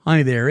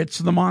Hi there, it's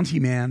the Monty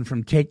Man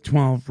from Take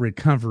 12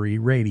 Recovery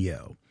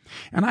Radio.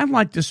 And I'd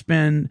like to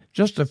spend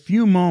just a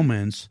few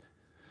moments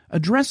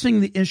addressing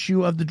the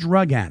issue of the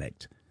drug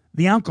addict,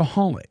 the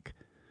alcoholic,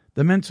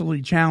 the mentally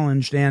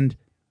challenged, and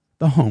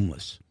the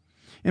homeless.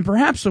 In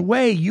perhaps a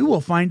way you will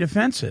find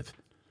offensive,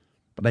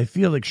 but I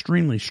feel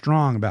extremely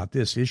strong about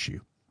this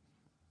issue.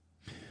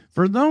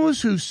 For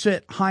those who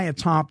sit high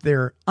atop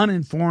their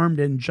uninformed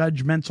and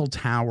judgmental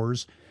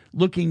towers,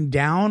 looking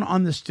down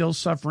on the still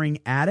suffering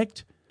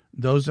addict,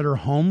 those that are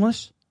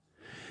homeless,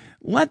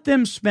 let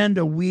them spend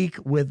a week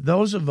with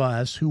those of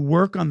us who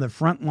work on the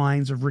front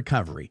lines of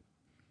recovery.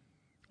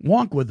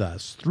 Walk with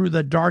us through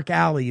the dark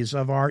alleys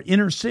of our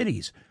inner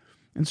cities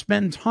and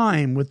spend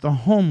time with the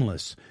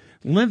homeless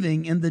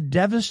living in the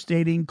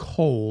devastating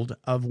cold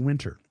of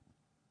winter.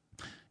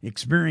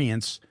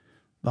 Experience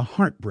the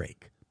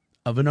heartbreak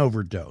of an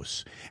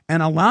overdose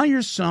and allow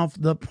yourself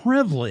the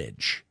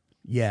privilege,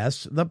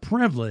 yes, the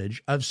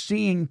privilege of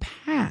seeing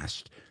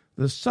past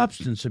the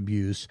substance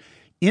abuse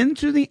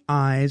into the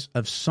eyes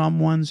of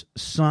someone's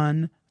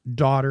son,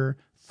 daughter,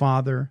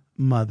 father,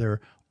 mother,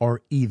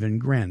 or even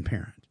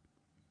grandparent.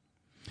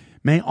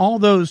 May all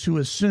those who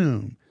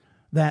assume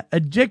that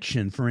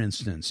addiction, for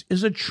instance,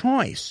 is a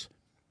choice,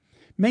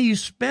 may you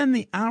spend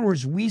the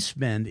hours we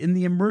spend in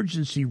the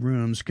emergency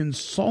rooms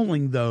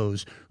consoling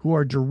those who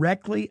are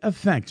directly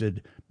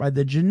affected by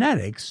the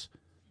genetics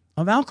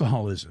of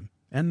alcoholism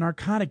and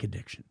narcotic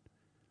addiction.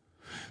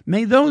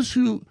 May those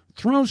who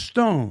throw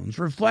stones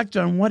reflect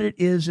on what it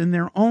is in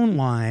their own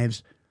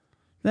lives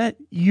that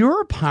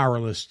you're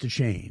powerless to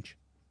change.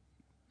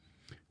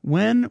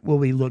 When will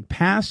we look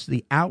past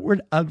the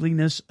outward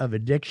ugliness of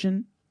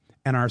addiction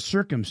and our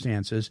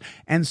circumstances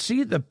and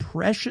see the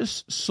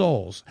precious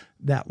souls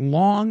that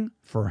long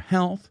for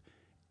health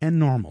and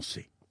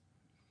normalcy?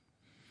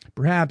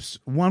 Perhaps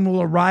one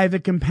will arrive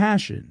at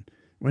compassion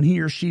when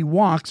he or she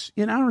walks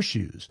in our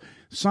shoes,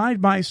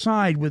 side by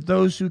side with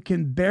those who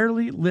can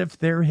barely lift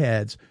their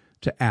heads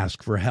to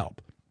ask for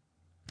help.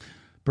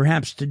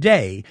 Perhaps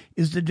today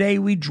is the day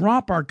we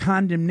drop our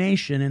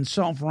condemnation and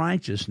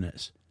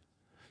self-righteousness.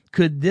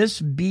 Could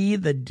this be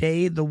the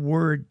day the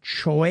word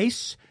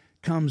choice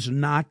comes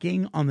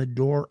knocking on the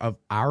door of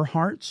our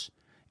hearts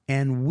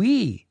and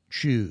we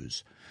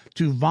choose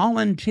to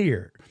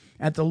volunteer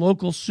at the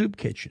local soup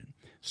kitchen,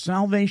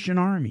 Salvation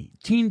Army,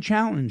 Teen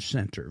Challenge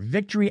Center,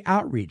 Victory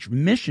Outreach,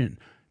 Mission,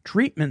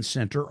 Treatment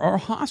Center, or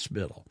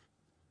hospital?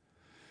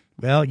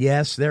 Well,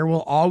 yes, there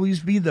will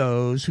always be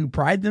those who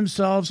pride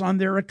themselves on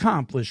their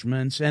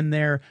accomplishments and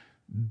their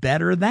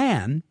better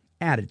than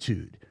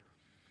attitude.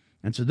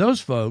 And to those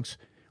folks,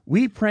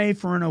 we pray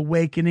for an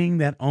awakening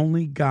that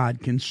only God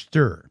can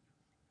stir.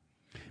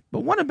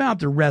 But what about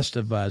the rest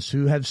of us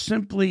who have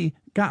simply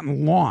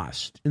gotten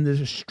lost in the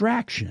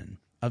distraction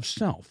of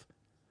self?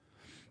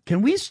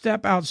 Can we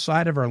step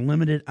outside of our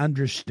limited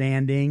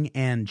understanding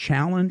and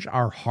challenge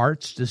our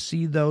hearts to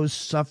see those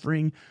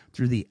suffering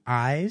through the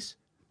eyes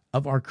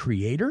of our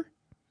Creator?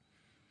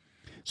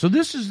 So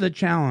this is the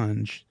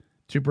challenge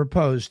to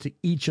propose to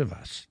each of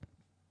us.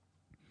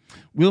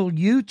 Will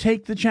you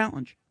take the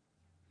challenge?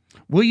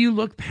 Will you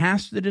look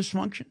past the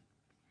dysfunction,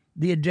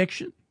 the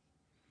addiction,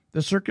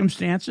 the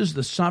circumstances,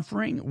 the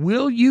suffering?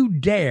 Will you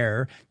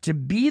dare to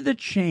be the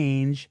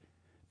change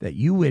that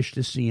you wish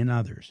to see in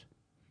others?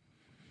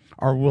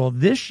 Or will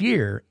this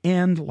year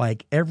end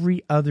like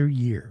every other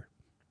year?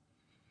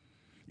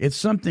 It's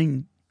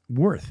something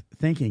worth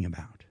thinking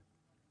about.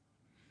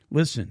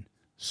 Listen,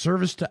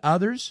 service to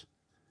others,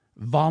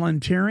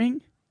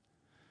 volunteering,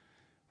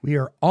 we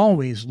are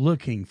always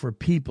looking for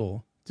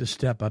people to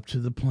step up to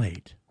the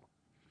plate.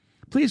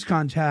 Please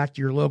contact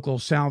your local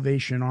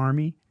Salvation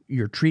Army,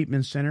 your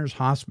treatment centers,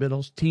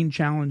 hospitals, Teen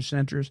Challenge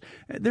Centers.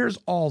 There's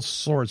all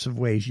sorts of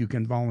ways you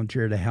can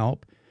volunteer to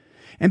help.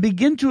 And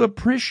begin to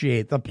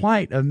appreciate the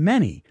plight of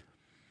many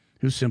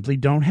who simply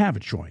don't have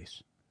a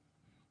choice.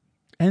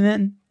 And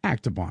then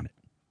act upon it.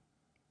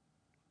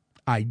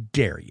 I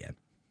dare you.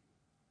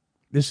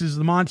 This is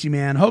the Monty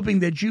Man, hoping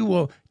that you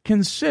will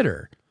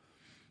consider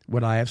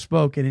what I have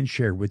spoken and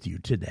shared with you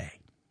today.